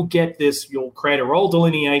coaches, and you'll get this, you'll create a role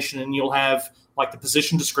delineation and you'll have like the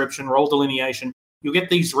position description, role delineation. You'll get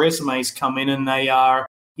these resumes come in and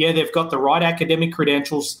they've got the right academic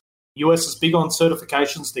credentials. US is big on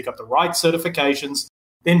certifications. They've got the right certifications.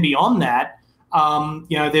 Then beyond that,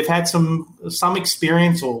 they've had some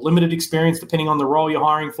experience or limited experience depending on the role you're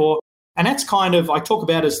hiring for. And that's kind of, I talk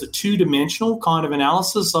about as the two-dimensional kind of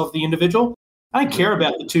analysis of the individual. I don't care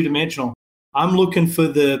about the two-dimensional. I'm looking for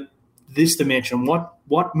this dimension.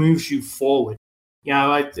 What moves you forward?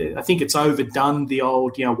 I think it's overdone. The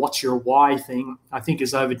old, what's your why thing, I think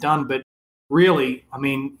is overdone. But really, I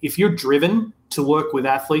mean, if you're driven to work with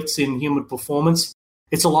athletes in human performance,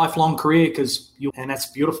 it's a lifelong career and that's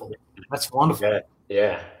beautiful. That's wonderful.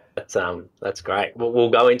 Yeah. That's great. We'll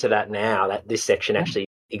go into that now. This section actually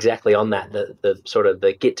exactly on that, the sort of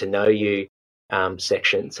the get to know you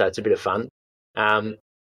section. So it's a bit of fun.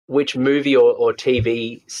 Which movie or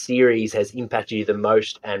TV series has impacted you the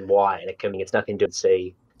most and why? And it's nothing to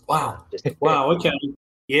see. Wow. Wow. Okay.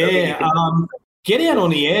 Yeah. Get out on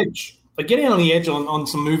the edge. But get out on the edge on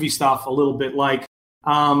some movie stuff a little bit. Like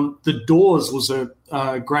The Doors was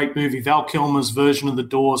a great movie. Val Kilmer's version of The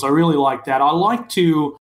Doors. I really like that. I like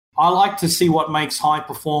to see what makes high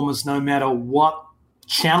performers, no matter what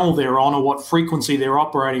channel they're on or what frequency they're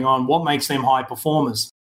operating on, what makes them high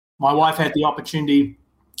performers. My wife had the opportunity.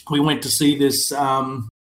 We went to see this show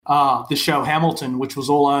Hamilton, which was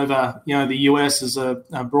all over the US as a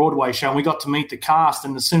Broadway show. And we got to meet the cast,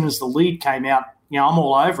 and as soon as the lead came out, I'm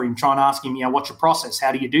all over him trying to ask him, what's your process?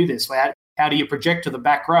 How do you do this? How do you project to the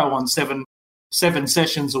back row on seven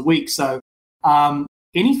sessions a week? So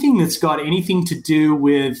anything that's got anything to do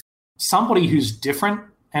with somebody who's different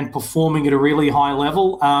and performing at a really high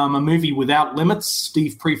level. A movie Without Limits,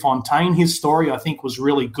 Steve Prefontaine, his story I think was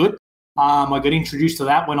really good. I got introduced to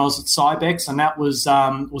that when I was at Cybex, and that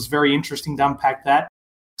was very interesting to unpack that.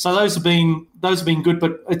 So those have been good.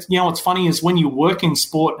 But what's funny is when you work in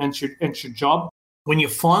sport and it's your job, when you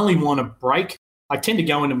finally want to break, I tend to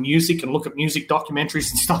go into music and look at music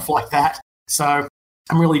documentaries and stuff like that. So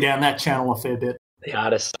I'm really down that channel a fair bit. The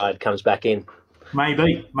artist side comes back in.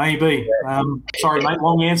 Maybe. Sorry, mate,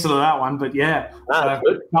 long answer to that one, but yeah.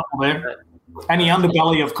 Good. A couple there. And the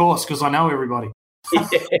underbelly, of course, because I know everybody.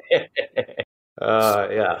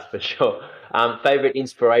 Yeah, for sure. Favorite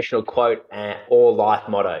inspirational quote or life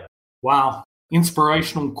motto? Wow.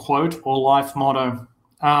 Inspirational quote or life motto.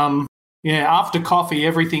 After coffee,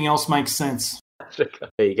 everything else makes sense. There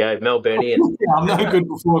you go, Melburnian. I'm no good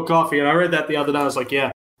before coffee. And I read that the other day. I was like,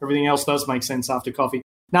 everything else does make sense after coffee.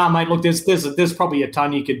 No, mate, look, there's probably a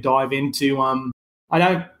ton you could dive into.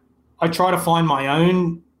 I try to find my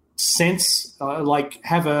own sense,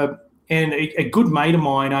 and a good mate of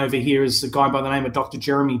mine over here is a guy by the name of Dr.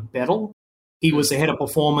 Jeremy Bettle. He was the head of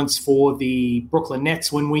performance for the Brooklyn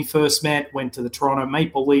Nets when we first met, went to the Toronto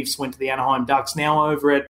Maple Leafs, went to the Anaheim Ducks, now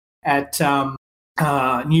over at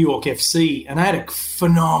New York FC. And I had a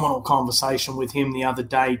phenomenal conversation with him the other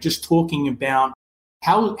day, just talking about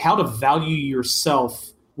how to value yourself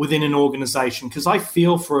within an organization. Because I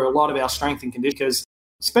feel for a lot of our strength and conditioning, because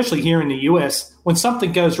especially here in the US, when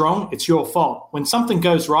something goes wrong, it's your fault. When something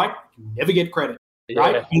goes right, you never get credit,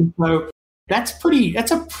 right? And so that's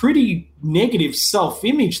a pretty negative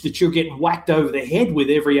self-image that you're getting whacked over the head with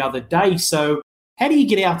every other day. So how do you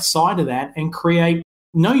get outside of that and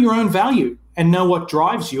know your own value and know what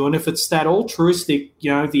drives you? And if it's that altruistic,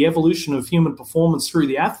 the evolution of human performance through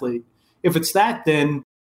the athlete, if it's that, then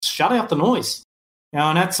shut out the noise.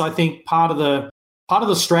 And that's, I think, part of the part of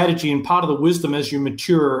the strategy and part of the wisdom as you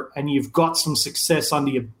mature and you've got some success under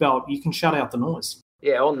your belt, you can shut out the noise.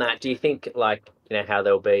 Yeah, on that, do you think, like, how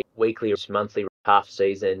there'll be weekly, monthly, half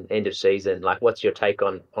season, end of season? Like, what's your take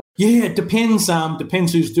on? Yeah, it depends.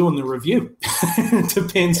 Depends who's doing the review. It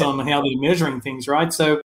depends on how they're measuring things, right?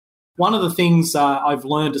 So one of the things I've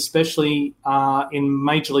learned, especially in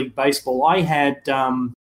Major League Baseball, I had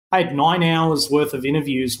 9 hours worth of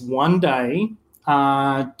interviews one day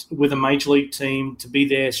with a Major League team to be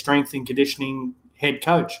their strength and conditioning head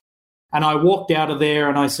coach. And I walked out of there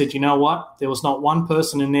and I said, you know what? There was not one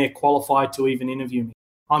person in there qualified to even interview me.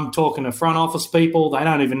 I'm talking to front office people. They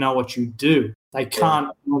don't even know what you do. They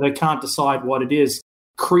can't decide what it is.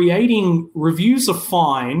 Creating reviews are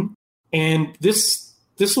fine. And this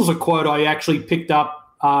was a quote I actually picked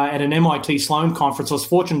up at an MIT Sloan conference. I was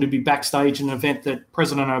fortunate to be backstage in an event that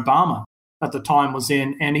President Obama at the time was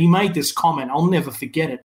in. And he made this comment. I'll never forget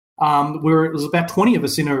it. Where it was about 20 of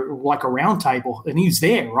us in a round table, and he's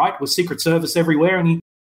there, right, with Secret Service everywhere, and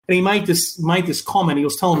he made this comment. He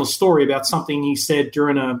was telling a story about something he said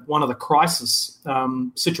during one of the crisis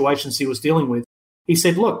situations he was dealing with. He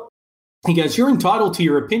said, look, he goes, you're entitled to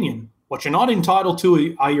your opinion. What you're not entitled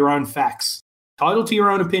to are your own facts. Entitled to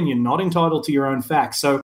your own opinion, not entitled to your own facts.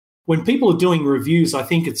 So when people are doing reviews, I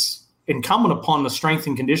think it's incumbent upon the strength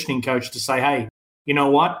and conditioning coach to say, hey, you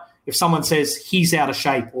know what? If someone says he's out of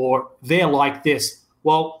shape or they're like this,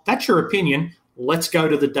 well, that's your opinion. Let's go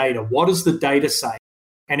to the data. What does the data say?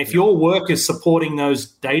 And if your work is supporting those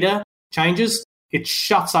data changes, it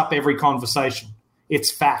shuts up every conversation.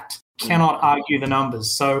 It's fact. Cannot argue the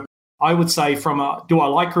numbers. So I would say do I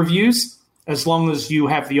like reviews? As long as you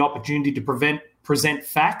have the opportunity to present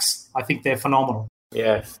facts, I think they're phenomenal.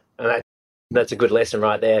 Yeah, and that's a good lesson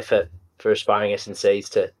right there for aspiring S&Cs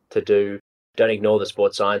to do. Don't ignore the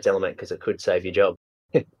sports science element because it could save your job.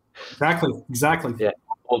 Exactly. Yeah,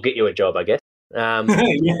 or get you a job, I guess.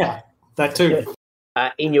 Yeah, that too.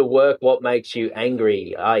 In your work, what makes you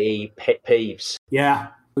angry, i.e. pet peeves? Yeah,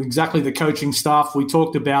 exactly. The coaching staff we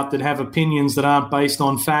talked about that have opinions that aren't based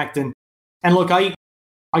on fact. And look, I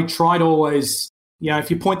try to always,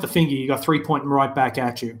 if you point the finger, you got 3 pointing right back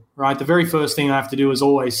at you, right? The very first thing I have to do is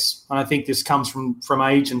always, and I think this comes from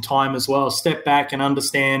age and time as well, step back and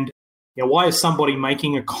understand, why is somebody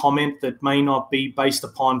making a comment that may not be based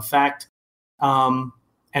upon fact, and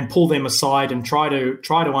pull them aside and try to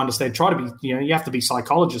understand, try to be, you have to be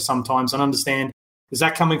psychologists sometimes and understand, is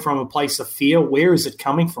that coming from a place of fear? Where is it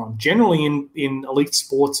coming from? Generally in elite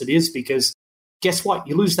sports it is, because guess what?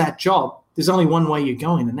 You lose that job, there's only one way you're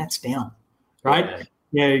going, and that's down, right?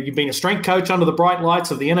 Yeah. You've been a strength coach under the bright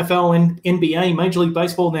lights of the NFL and NBA, Major League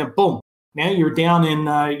Baseball, now boom. Now you're down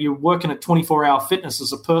you're working at 24-hour fitness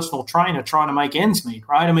as a personal trainer trying to make ends meet,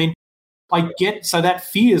 right? I mean, so that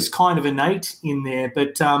fear is kind of innate in there.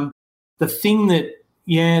 But the thing that,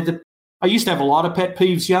 I used to have a lot of pet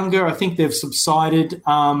peeves younger. I think they've subsided,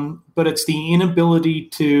 but it's the inability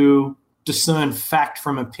to discern fact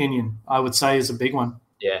from opinion, I would say, is a big one.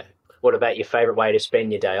 Yeah. What about your favorite way to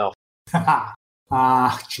spend your day off? Okay.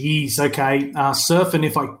 Surfing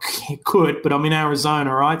if I could, but I'm in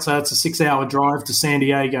Arizona, right? So it's a 6-hour drive to San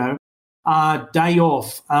Diego. Day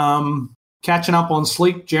off. Catching up on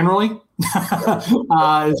sleep generally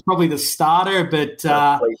is probably the starter, but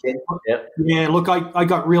yeah, look, I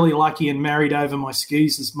got really lucky and married over my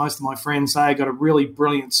skis, as most of my friends say. I got a really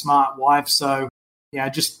brilliant, smart wife. So yeah,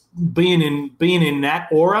 just being in that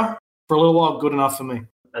aura for a little while, good enough for me.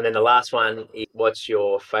 And then the last one, what's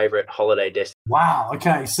your favorite holiday destination? Wow.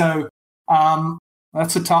 Okay. So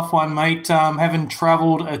that's a tough one, mate. Haven't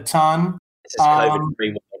traveled a ton. This is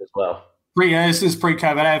COVID-free as well. This is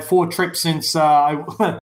pre-COVID. I had 4 trips since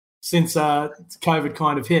COVID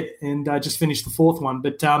kind of hit, and I just finished the 4th one.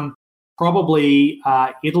 But probably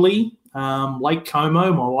Italy, Lake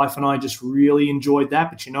Como. My wife and I just really enjoyed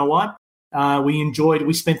that. But you know what?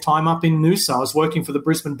 We spent time up in Noosa. I was working for the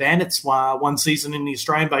Brisbane Bandits one season in the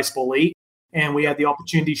Australian Baseball League, and we had the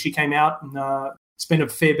opportunity. She came out and spent a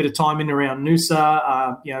fair bit of time in and around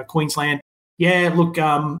Noosa, Queensland. Yeah, look,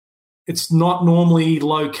 it's not normally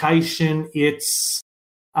location. It's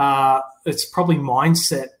probably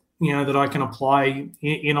mindset, that I can apply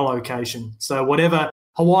in a location. So whatever,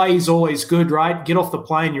 Hawaii is always good, right? Get off the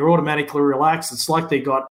plane, you're automatically relaxed. It's like they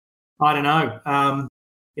got, I don't know,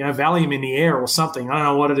 Valium in the air or something. I don't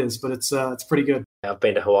know what it is, but it's pretty good. I've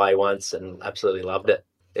been to Hawaii once and absolutely loved it.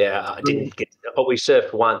 Yeah, I didn't get. We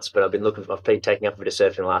surfed once, but I've been taking up a bit of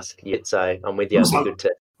surfing last year, so I'm with you. It's good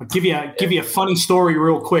to. I'll give you a funny story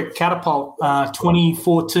real quick. Catapult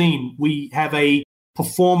 2014, we have a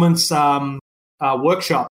performance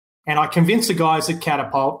workshop, and I convinced the guys at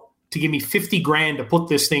Catapult to give me 50 grand to put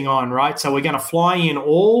this thing on, right? So we're going to fly in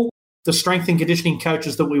all the strength and conditioning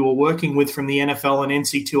coaches that we were working with from the NFL and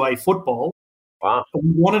NC2A football. Wow. We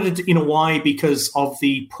wanted it in Hawaii because of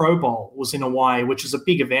the Pro Bowl was in Hawaii, which is a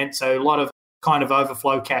big event. So a lot of kind of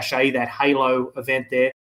overflow cachet, that Halo event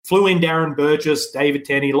there. Flew in Darren Burgess, David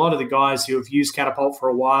Tenney, a lot of the guys who have used Catapult for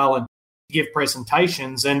a while and give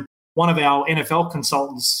presentations. And one of our NFL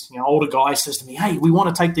consultants, older guy, says to me, hey, we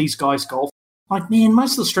want to take these guys golf. I'm like, man,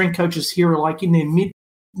 most of the strength coaches here are like in their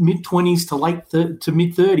mid-20s to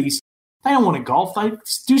mid-30s. They don't want to golf. They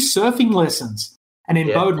do surfing lessons. And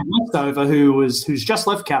then Bowden Westover, who's just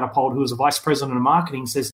left Catapult, who was a vice president of marketing,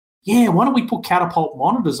 says, yeah, why don't we put Catapult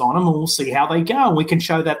monitors on them and we'll see how they go. And we can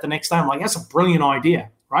show that the next day. I'm like, that's a brilliant idea,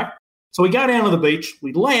 right? So we go down to the beach.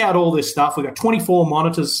 We lay out all this stuff. We've got 24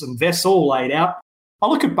 monitors and vests all laid out. I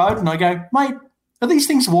look at Bowden and I go, mate, are these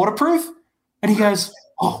things waterproof? And he goes,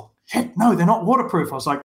 oh, shit, no, they're not waterproof. I was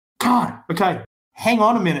like, God, okay, hang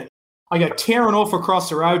on a minute. I go tearing off across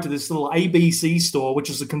the road to this little ABC store, which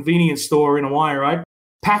is a convenience store in Hawaii, right?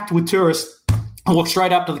 Packed with tourists. I walked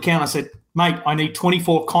straight up to the counter. I said, mate, I need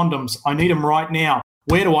 24 condoms. I need them right now.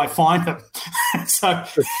 Where do I find them? So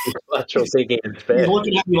he's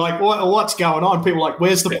looking at me like, what's going on? People are like,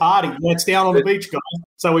 where's the party? It's down on the beach, guys.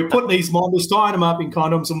 So we put these models, tying them up in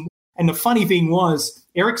condoms. And the funny thing was,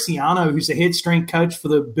 Eric Ciano, who's the head strength coach for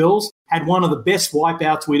the Bills, had one of the best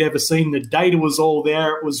wipeouts we'd ever seen. The data was all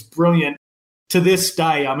there. It was brilliant. To this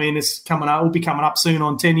day, I mean, it's coming up. It'll be coming up soon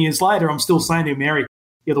on 10 years later. I'm still saying to him, Mary,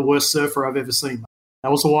 you're the worst surfer I've ever seen. That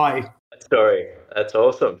was Hawaii. That story. That's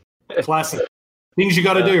awesome. Classic. Things you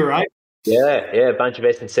got to do, right? Yeah. A bunch of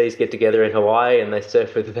S&Cs get together in Hawaii and they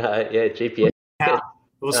surf with GPS. Yeah, it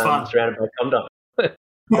was fun. Surrounded by condom.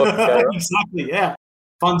 Exactly, yeah.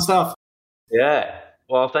 Fun stuff. Yeah.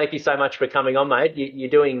 Well, thank you so much for coming on, mate. You're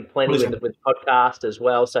doing plenty with podcast as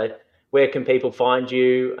well. So where can people find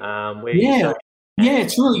you?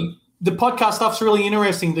 It's really, the podcast stuff's really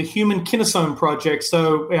interesting, the Human Kinesome Project.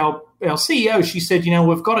 So our CEO, she said,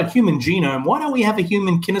 we've got a human genome. Why don't we have a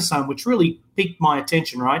human kinesome, which really piqued my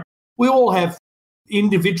attention, right? We all have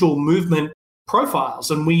individual movement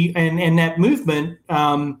profiles, and that movement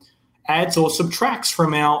adds or subtracts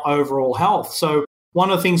from our overall health. So one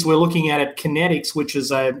of the things we're looking at Kinetics, which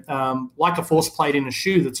is like a force plate in a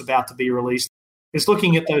shoe that's about to be released, is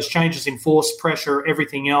looking at those changes in force, pressure,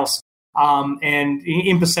 everything else, and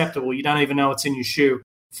imperceptible. You don't even know it's in your shoe.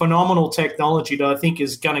 Phenomenal technology that I think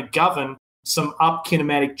is going to govern some up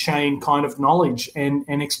kinematic chain kind of knowledge and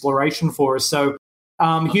exploration for us. So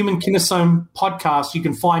Human Kinesome podcast, you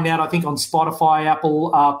can find out, I think, on Spotify,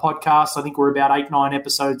 Apple podcasts. I think we're about 8-9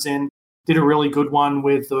 episodes in. Did a really good one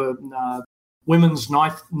with the women's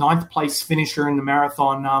ninth place finisher in the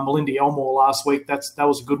marathon, Melinda Elmore, last week. That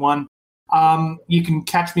was a good one. You can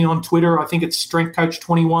catch me on Twitter. I think it's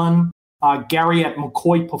StrengthCoach21, Gary at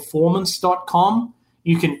McCoyperformance.com.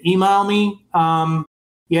 You can email me.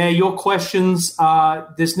 Your questions.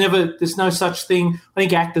 There's no such thing. I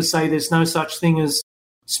think actors say there's no such thing as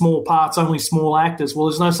small parts, only small actors. Well,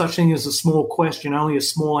 there's no such thing as a small question, only a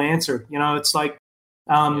small answer. It's like,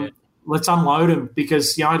 let's unload them,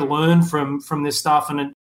 because I learn from this stuff,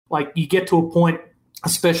 and you get to a point,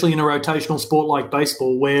 especially in a rotational sport like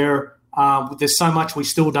baseball, where there's so much we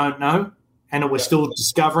still don't know, and that we're still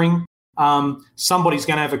discovering. Somebody's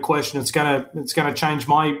going to have a question. It's going to change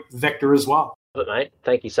my vector as well. Mate,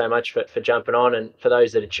 thank you so much for jumping on. And for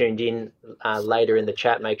those that are tuned in later in the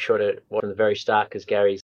chat, make sure to watch from the very start, because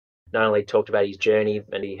Gary's not only talked about his journey,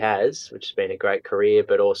 and he has, which has been a great career,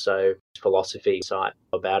 but also his philosophy side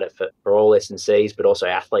about it for all S&Cs, but also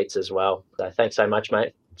athletes as well. So thanks so much,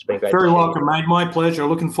 mate. It's been great. Very welcome, mate. My pleasure.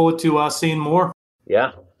 Looking forward to seeing more.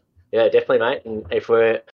 Yeah, definitely, mate. And if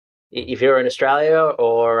you're in Australia,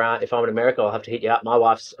 or if I'm in America, I'll have to hit you up. My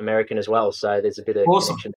wife's American as well, so there's a bit of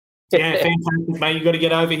awesome connection. Yeah, fantastic, mate. You got to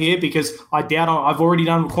get over here, because I doubt I've already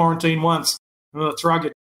done quarantine once. It's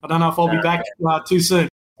rugged. I don't know if I'll be back too soon.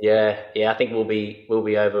 Yeah. I think we'll be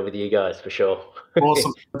over with you guys for sure.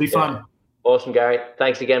 Awesome. It'll be fun. Awesome, Gary.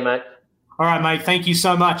 Thanks again, mate. All right, mate. Thank you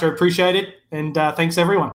so much. I appreciate it, and thanks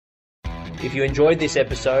everyone. If you enjoyed this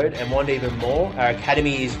episode and want even more, our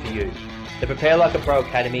academy is for you. The Prepare Like a Pro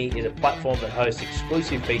Academy is a platform that hosts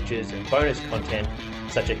exclusive features and bonus content,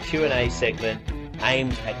 such as a Q&A segment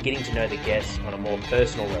aimed at getting to know the guests on a more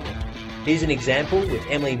personal level. Here's an example with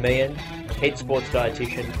Emily Meehan, head sports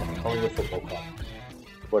dietitian of the Collingwood Football Club.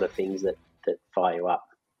 What are things that fire you up?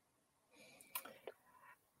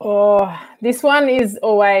 Oh, this one is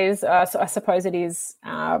always, I suppose it is,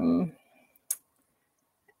 it'll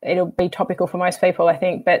be topical for most people, I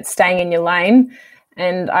think, but staying in your lane.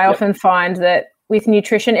 And I often find that with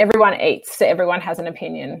nutrition, everyone eats, so everyone has an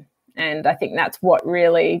opinion. And I think that's what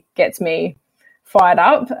really gets me fired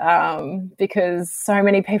up, because so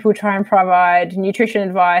many people try and provide nutrition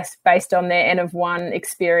advice based on their N of 1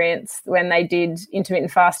 experience when they did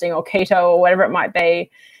intermittent fasting or keto or whatever it might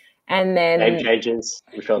be. And then game changers,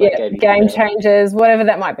 I'm sure game changers, whatever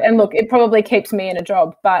that might be. And look, it probably keeps me in a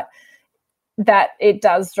job, but that it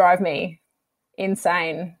does drive me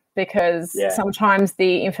insane, because sometimes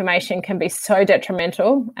the information can be so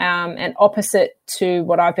detrimental and opposite to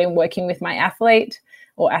what I've been working with my athlete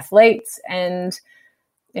or athletes, and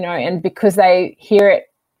and because they hear it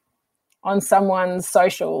on someone's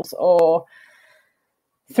socials or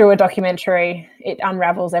through a documentary, it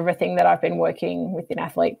unravels everything that I've been working with an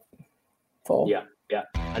athlete for. Yeah.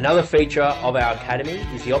 Another feature of our academy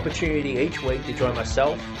is the opportunity each week to join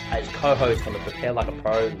myself as co-host on the Prepare Like a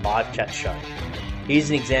Pro live chat show. Here's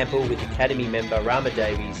an example with Academy member Rama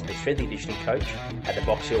Davies, a strength and conditioning coach at the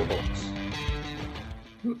Box Hill Hawks.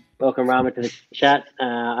 Welcome, Rama, to the chat.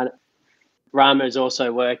 Rama has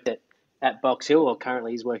also worked at Box Hill, or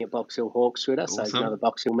currently he's working at Box Hill Hawks with us. Awesome. So he's another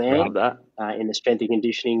Box Hill man in the strength and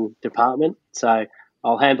conditioning department. So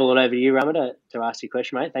I'll handle it over to you, Rama, to ask your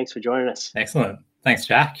question, mate. Thanks for joining us. Excellent. Thanks,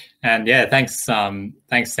 Jack. And yeah, thanks Sam,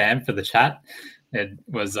 for the chat. It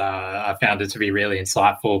was I found it to be really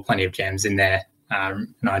insightful, plenty of gems in there,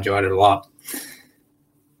 and I enjoyed it a lot.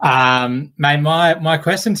 Mate, my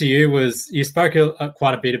question to you was, you spoke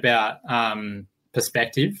quite a bit about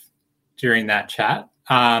perspective during that chat.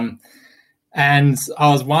 And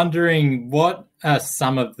I was wondering, what are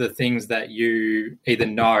some of the things that you either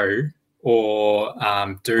know or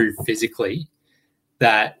do physically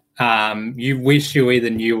that you wish you either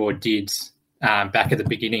knew or did back at the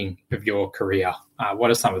beginning of your career?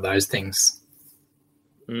 What are some of those things?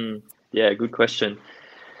 Yeah, good question.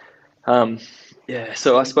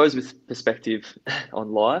 So I suppose with perspective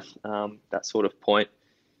on life, that sort of point,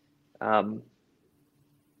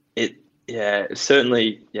 it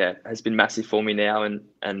certainly has been massive for me now,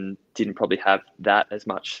 and didn't probably have that as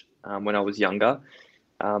much when I was younger.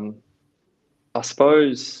 I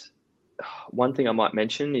suppose one thing I might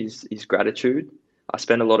mention is gratitude. I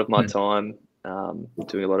spend a lot of my time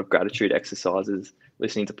doing a lot of gratitude exercises,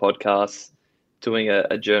 listening to podcasts, doing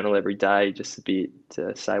a journal every day, just to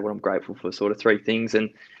say what I'm grateful for, sort of 3 things. And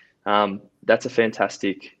that's a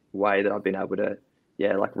fantastic way that I've been able to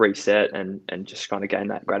reset and just kind of gain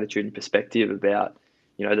that gratitude and perspective about,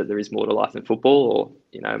 that there is more to life than football,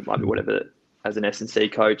 or, might be whatever, as an S&C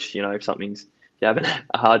coach, if something's, you're having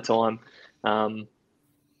a hard time,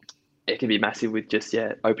 it can be massive with just,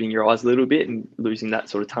 opening your eyes a little bit and losing that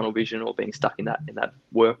sort of tunnel vision or being stuck in that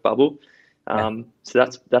work bubble. So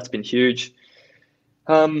that's been huge.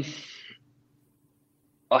 I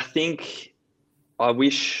think I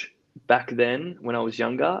wish back then, when I was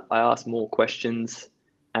younger, I asked more questions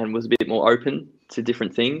and was a bit more open to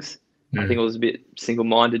different things. I think I was a bit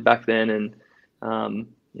single-minded back then, and I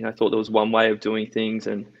thought there was one way of doing things.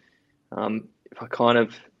 And if I kind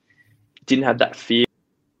of didn't have that fear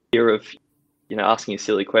of, asking a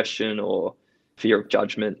silly question or fear of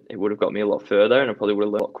judgment, it would have got me a lot further, and I probably would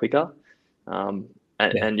have learned a lot quicker.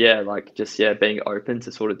 Being open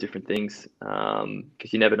to sort of different things,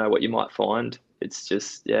 because you never know what you might find. It's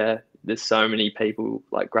just, there's so many people,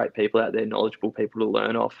 great people out there, knowledgeable people to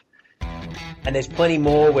learn off. And there's plenty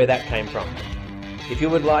more where that came from. If you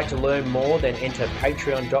would like to learn more, then enter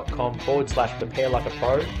patreon.com/prepare like a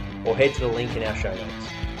pro, or head to the link in our show notes.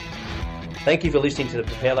 Thank you for listening to the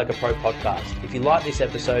Prepare Like a Pro podcast. If you like this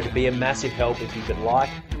episode, it'd be a massive help if you could like,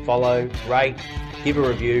 follow, rate, give a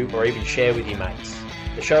review, or even share with your mates.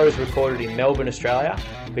 The show is recorded in Melbourne, Australia.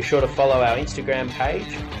 Be sure to follow our Instagram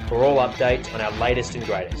page for all updates on our latest and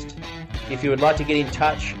greatest. If you would like to get in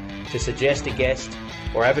touch to suggest a guest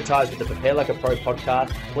or advertise with the Prepare Like a Pro podcast,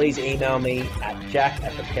 please email me at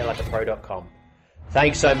jack@preparelikeapro.com.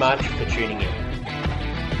 Thanks so much for tuning in.